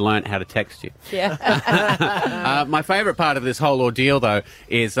 I've learnt how to text you. Yeah. My favourite part of this whole ordeal, though,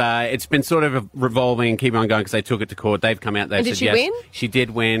 is it's been sort of revolving and keeping on going because they took it to court. They've come out. They've And said did she yes. win? She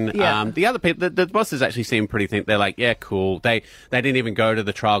did win. Yeah. The other people, the bosses actually seem pretty they're like, yeah, cool. They didn't even go to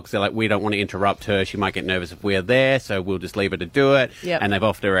the trial because they're like, we don't want to interrupt her. She might get nervous if we're there, so we'll just leave her to do it. Yep. And they've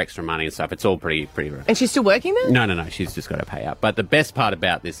offered her extra money and stuff. It's all pretty. And she's still working there? No. She's just got to pay up. But the best part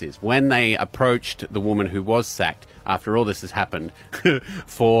about this is when they approached the woman who was sacked after all this has happened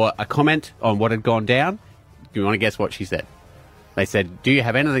for a comment on what had gone down, do you want to guess what she said? They said, "Do you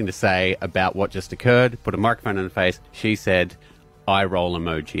have anything to say about what just occurred?" Put a microphone in her face. She said, "Eye roll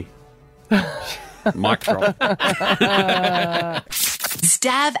emoji." Mic drop.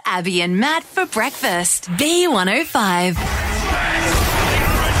 Stab Abby and Matt for breakfast. B105.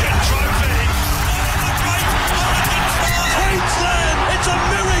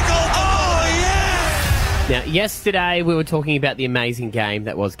 Now, yesterday we were talking about the amazing game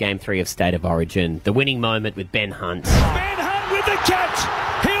that was Game 3 of State of Origin. The winning moment with Ben Hunt. Ben Hunt with the catch.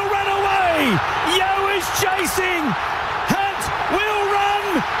 He'll run away. Yo is chasing. Hunt will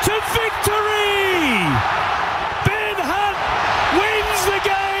run to victory. Ben Hunt wins the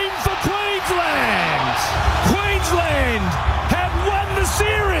game for Queensland. Queensland have won the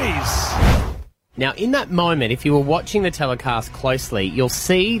series. Now, in that moment, if you were watching the telecast closely, you'll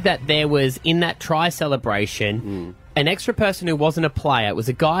see that there was, in that try celebration, an extra person who wasn't a player. It was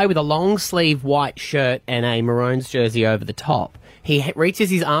a guy with a long-sleeve white shirt and a Maroons jersey over the top. He reaches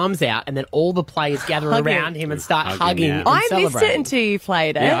his arms out, and then all the players gather around him and start hugging yeah. and I missed it celebrating. until you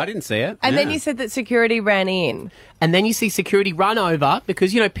played it. Yeah, I didn't see it. And then Yeah. you said that security ran in. And then you see security run over,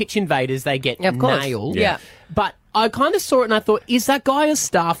 because, pitch invaders, they get Of course. nailed. Yeah. But I kind of saw it and I thought, is that guy a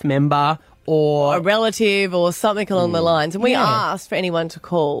staff member or A relative or something along the lines. And we Yeah. asked for anyone to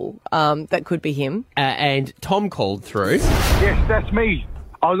call that could be him. And Tom called through. Yes, that's me.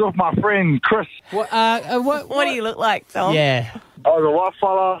 I was with my friend Chris. What do you look like, Tom? Yeah. I was a white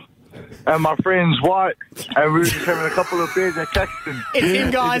fella, and my friend's white, and we were just having a couple of beers and texting. It's him,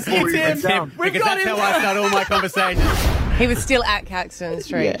 guys. Before we went It's down. him. We've Because got that's him. how I start all my conversations. He was still at Caxton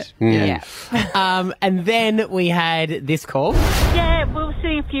Street. Yeah. And then we had this call. Yeah, we were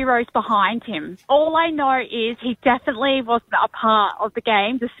sitting a few rows behind him. All I know is he definitely wasn't a part of the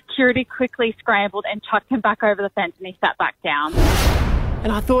game. The security quickly scrambled and chucked him back over the fence and he sat back down.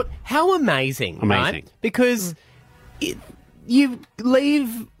 And I thought, how amazing, Amazing. right? Because you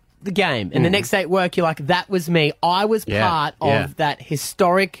leave the game and the next day at work, you're like, that was me. I was part of that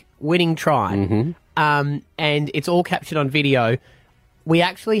historic winning try. And it's all captured on video. We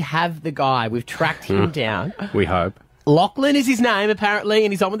actually have the guy. We've tracked him down. We hope. Lachlan is his name, apparently,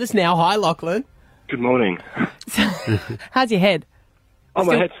 and he's on with us now. Hi, Lachlan. Good morning. How's your head? Oh,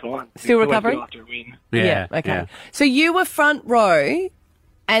 my head's fine. Still It's always recovering? good after a win. Yeah, okay. So you were front row,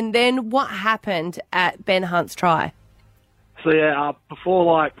 and then what happened at Ben Hunt's try? So yeah,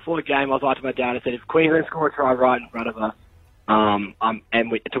 before the game, I was like to my dad, I said, if Queensland score a try right in front of us,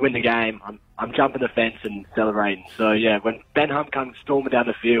 to win the game, I'm jumping the fence and celebrating. So yeah, when Ben Hunt comes storming down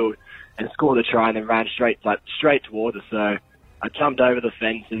the field and scored a try and then ran straight towards us, so I jumped over the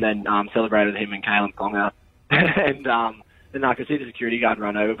fence and then celebrated with him and Kalen Ponga, and then I could see the security guard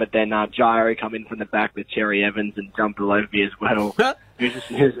run over, but then Jairo come in from the back with Cherry Evans and jumped all over me as well. It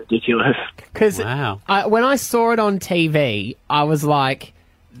was ridiculous. Because when I saw it on TV, I was like,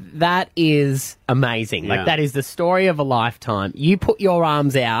 that is amazing. Yeah. Like, that is the story of a lifetime. You put your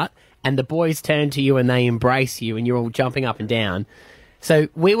arms out and the boys turn to you and they embrace you and you're all jumping up and down. So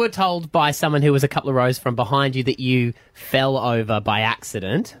we were told by someone who was a couple of rows from behind you that you fell over by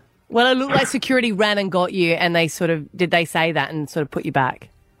accident. Well, it looked like security ran and got you, and did they say that and sort of put you back?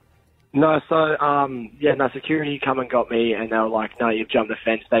 No, so, security come and got me, and they were like, no, you've jumped the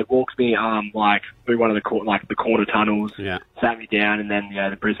fence. They walked me, through one of the corner tunnels, sat me down, and then,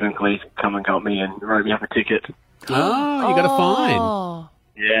 the Brisbane police come and got me and wrote me up a ticket. Oh, you got a fine.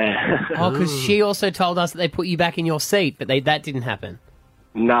 Yeah. Oh, because she also told us that they put you back in your seat, but that didn't happen.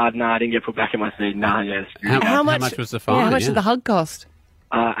 No, I didn't get put back in my seat. No, How much was the fine? Yeah, how much did the hug cost?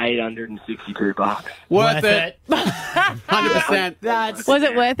 $862. Worth it. 100%. Was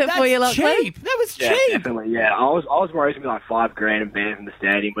it worth it for you, Lachlan? That was Yeah, definitely. Yeah, I was worried to be like $5,000 and banned from the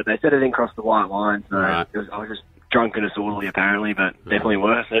stadium, but they said it didn't cross the white line, so I was just drunk and disorderly apparently, but definitely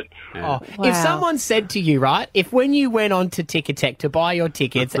worth it. Oh, if someone said to you, right, if when you went on to Ticketek to buy your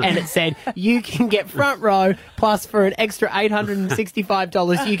tickets and it said you can get front row plus for an extra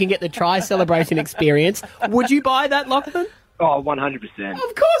 $865 you can get the Try celebration experience, would you buy that, Lachlan? Oh, 100%.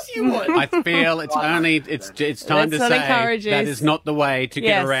 Of course you would. I feel it's time to say that is not the way to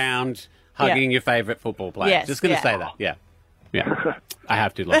get around hugging your favourite football player. Yes, Just going to say that. Yeah. I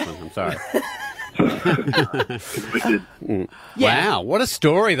have to, Lachlan. I'm sorry. Wow, what a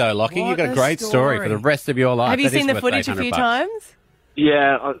story though, Lockie. You've got a great story for the rest of your life. Have you That seen is the worth footage a few $800. times?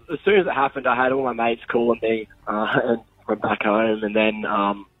 Yeah, as soon as it happened, I had all my mates calling me and went back home, and then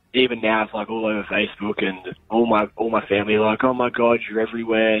even now it's like all over Facebook, and all my family are like, oh my God, you're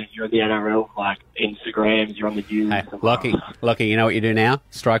everywhere. You're on the NRL, like Instagrams, you're on the news. Hey, Lockie, you know what you do now?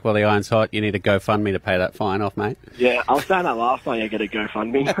 Strike while the iron's hot. You need a GoFundMe to pay that fine off, mate. Yeah, I was saying that last night. You get a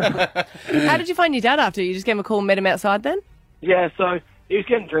GoFundMe. How did you find your dad after? You just gave him a call and met him outside then? Yeah, so he was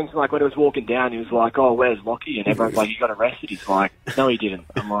getting drinks, and like when he was walking down, he was like, oh, where's Lockie? And everyone's like, he got arrested. He's like, no, he didn't.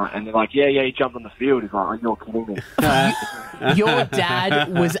 I'm like, and they're like, yeah, he jumped on the field. He's like, oh, you're kidding me. Your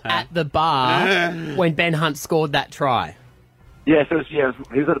dad was at the bar when Ben Hunt scored that try. Yeah, so he was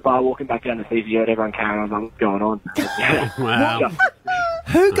at the bar walking back down the CCO, and everyone came on, like, what's going on? Yeah. Wow.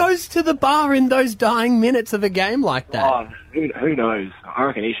 Who goes to the bar in those dying minutes of a game like that? Oh, who knows? I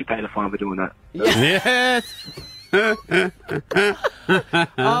reckon he should pay the fine for doing that. Yes.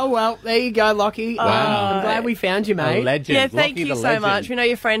 Oh, well, there you go, Lockie. Wow. I'm glad we found you, mate. A legend. Yeah, thank Lockie you the so legend. much. We know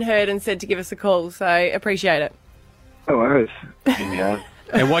your friend heard and said to give us a call, so appreciate it. No worries. Yeah.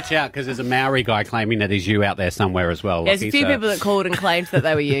 And watch out, because there's a Maori guy claiming that he's you out there somewhere as well. There's Lockie, a few so- people that called and claimed that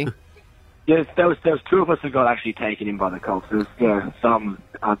they were you. Yes, there was two of us that got actually taken in by the cops. There was some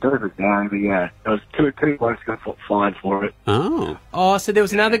I don't know if it was down, but there was two blokes got fined for it. Oh, so there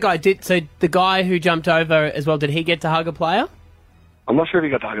was another guy. So the guy who jumped over as well, did he get to hug a player? I'm not sure if he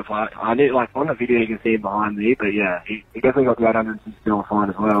got to hug a player. I knew, like, on the video you can see him behind me, but yeah, he definitely got the $860 fine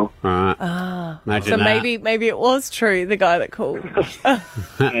as well. Right. So that. maybe it was true, the guy that called.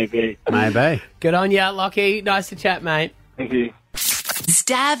 Maybe. Good on you, Lockie. Nice to chat, mate. Thank you.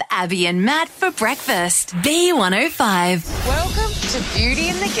 Stab Abby and Matt for breakfast. B105. Welcome to Beauty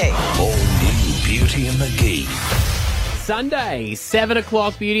and the Geek. All new Beauty and the Geek. Sunday, 7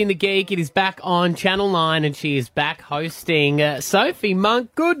 o'clock, Beauty and the Geek. It is back on Channel 9 and she is back hosting. Sophie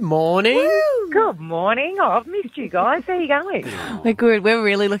Monk, good morning. Good morning. Oh, I've missed you guys. How are you going? We're good. We're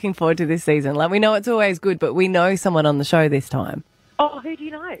really looking forward to this season. Like, we know it's always good, but we know someone on the show this time. Oh, who do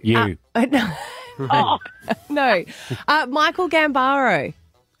you know? You. No. Oh, No. Michael Gambaro.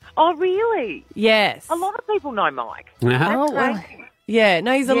 oh, really? Yes. A lot of people know Mike. Oh, well, crazy. yeah.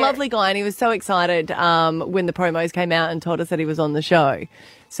 No, he's a Yeah. lovely guy, and he was so excited when the promos came out and told us that he was on the show.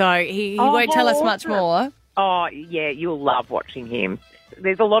 So he Oh, won't tell us much awesome. more. Oh, yeah, you'll love watching him.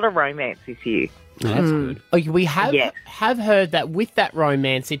 There's a lot of romance this year. That's good. Oh, we have Yes. heard that with that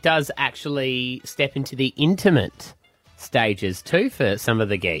romance, it does actually step into the intimate stages too for some of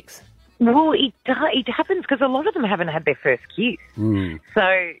the geeks. Well, it happens because a lot of them haven't had their first kiss.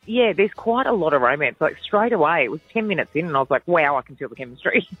 So, yeah, there's quite a lot of romance. Like, straight away, it was 10 minutes in and I was like, wow, I can feel the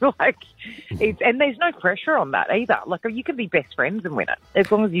chemistry. And there's no pressure on that either. Like, you can be best friends and win it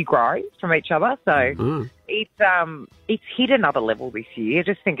as long as you grow from each other. So it's hit another level this year. I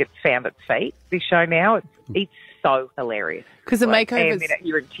just think it's found its feet, this show now. It's so hilarious. Because the makeovers...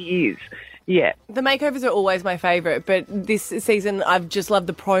 you're in tears. Yeah. The makeovers are always my favourite, but this season I've just loved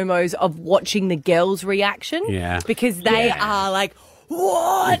the promos of watching the girls' reaction. Yeah. Because they are like,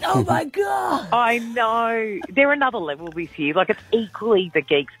 what? Oh, my God. I know. They're another level this year. Like, it's equally the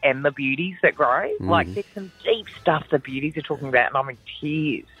geeks and the beauties that grow. Like, there's some deep stuff the beauties are talking about, and I'm in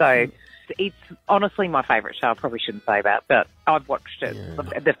tears. So... It's honestly my favourite show. I probably shouldn't say that, but I've watched it.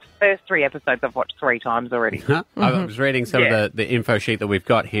 Yeah. The first 3 episodes I've watched 3 times already. I was reading some of the info sheet that we've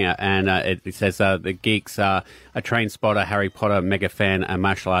got here, and it says the geeks are a train spotter, Harry Potter mega fan, a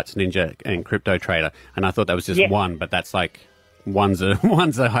martial arts ninja, and crypto trader. And I thought that was just one, but that's like... One's a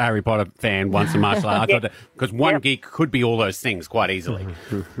Harry Potter fan, one's a martial art. I thought because one geek could be all those things quite easily.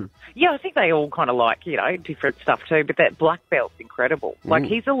 Yeah, I think they all kind of like, different stuff too, but that black belt's incredible. Like,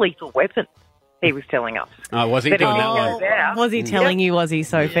 he's a lethal weapon, he was telling us. Oh, was he doing that? Was he telling you, was he,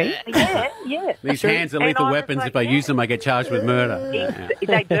 Sophie? Yeah. These hands are lethal weapons. Like, if I use them, I get charged with murder.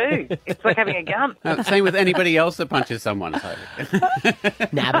 They do. It's like having a gun. Same with anybody else that punches someone.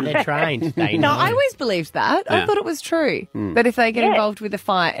 Nah, but they're trained. They know. No, I always believed that. I thought it was true. That if they get involved with a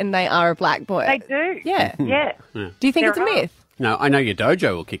fight and they are a black boy. They do. Yeah. Yeah. Do you think it's a myth? No, I know your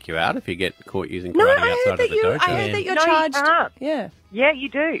dojo will kick you out if you get caught using karate outside of the dojo. I heard that you're No, you charged. can't. Yeah. Yeah, you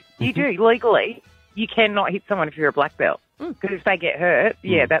do. You do. Legally, you cannot hit someone if you're a black belt. Because if they get hurt,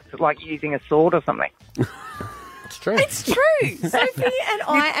 that's like using a sword or something. It's true. It's true. Sophie and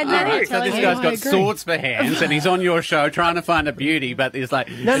I and Nanny are So telling this you. guy's got swords for hands, and he's on your show trying to find a beauty, but it's like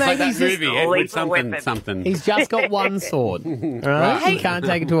it's like that he's movie, just Edward something. He's just got one sword. Right? He can't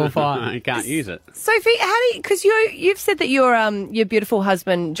take it to a fight. He can't use it. Sophie, how do you? Because you've said that your beautiful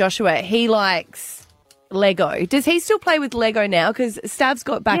husband Joshua, he likes Lego. Does he still play with Lego now? Because Stav's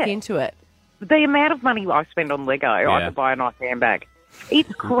got back into it. The amount of money I spend on Lego, I could buy a nice handbag.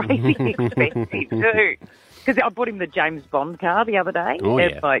 It's crazy expensive too. Because I bought him the James Bond car the other day. Oh,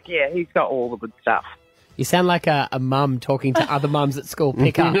 it's like, he's got all the good stuff. You sound like a mum talking to other mums at school.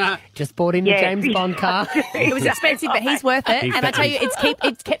 Pick up. Just bought him the James Bond car. It was expensive, but he's worth it. And I tell you,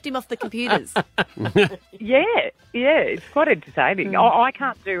 it's kept him off the computers. Yeah, it's quite entertaining. I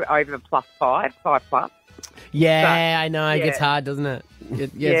can't do over +5 plus. Yeah, I know. It gets hard, doesn't it? I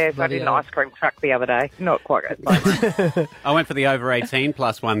did an ice cream truck the other day. Not quite as fun. I went for the over 18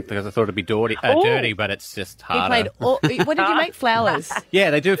 plus one because I thought it'd be dirty, but it's just harder. What did you make? Flowers?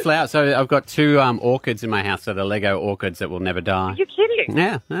 Yeah, they do flowers. So I've got 2 orchids in my house that are Lego orchids that will never die. Are you kidding?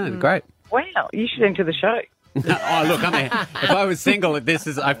 Yeah, great. Wow, you should enter the show. Oh, look, if I was single, I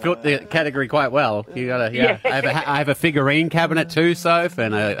fit the category quite well. You gotta, I have a figurine cabinet too, Soph,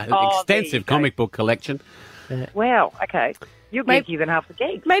 and an extensive comic book collection. Wow, okay. You're geeky than half the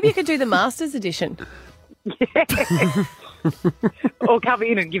geeks. Maybe you could do the Masters edition. Or come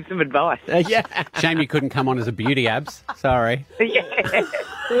in and give some advice. Shame you couldn't come on as a beauty, Abs. Sorry. That's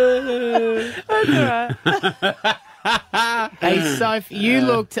all right. Hey, Soph, you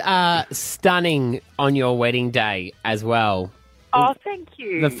looked stunning on your wedding day as well. Oh, thank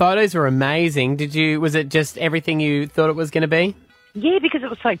you. The photos were amazing. Was it just everything you thought it was going to be? Yeah, because it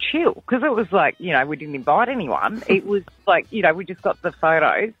was so chill. Because it was like, we didn't invite anyone. It was like, we just got the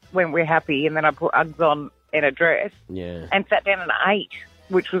photos when we're happy, and then I put Uggs on and a dress and sat down and ate,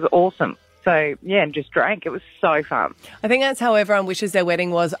 which was awesome. So, and just drank. It was so fun. I think that's how everyone wishes their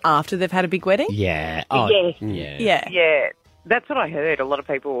wedding was after they've had a big wedding. Yeah. Oh, Yeah. Yeah. That's what I heard. A lot of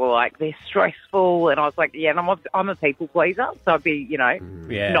people were like, they're stressful. And I was like, and I'm a people pleaser. So I'd be,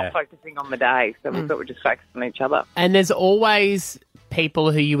 not focusing on the day. So we thought we'd just focus on each other. And there's always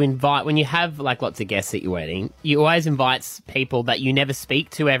people who you invite when you have like lots of guests at your wedding. You always invite people that you never speak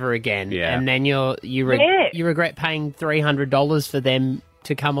to ever again. Yeah. And then you regret paying $300 for them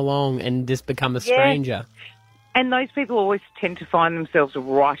to come along and just become a stranger. And those people always tend to find themselves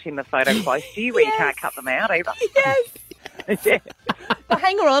right in the photo close to you where you can't cut them out either. Yes. The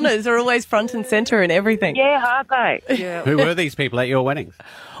hanger-oners are always front and centre in everything. Yeah, aren't they? Yeah. Who were these people at your weddings?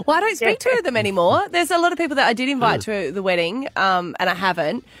 Well, I don't speak to them anymore. There's a lot of people that I did invite to the wedding, and I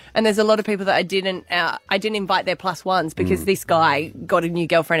haven't. And there's a lot of people that I didn't invite their plus ones because this guy got a new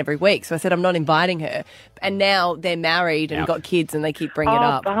girlfriend every week. So I said, I'm not inviting her. And now they're married and got kids and they keep bringing it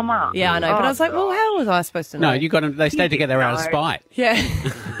up. Bummer. Yeah, I know. But I was like, well, how was I supposed to know? No, they stayed together out of spite. Yeah.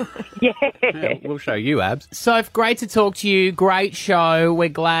 Yeah. We'll show you, Abs. So great to talk to you. Great show. We're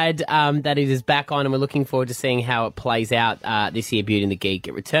glad that it is back on, and we're looking forward to seeing how it plays out this year. Beauty and the Geek.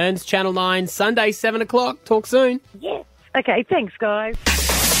 It returns Channel 9 Sunday 7 o'clock. Talk soon. Yes. Okay. Thanks, guys.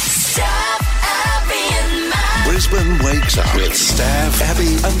 Brisbane wakes up with Stav,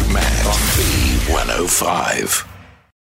 Abby and Matt on B105.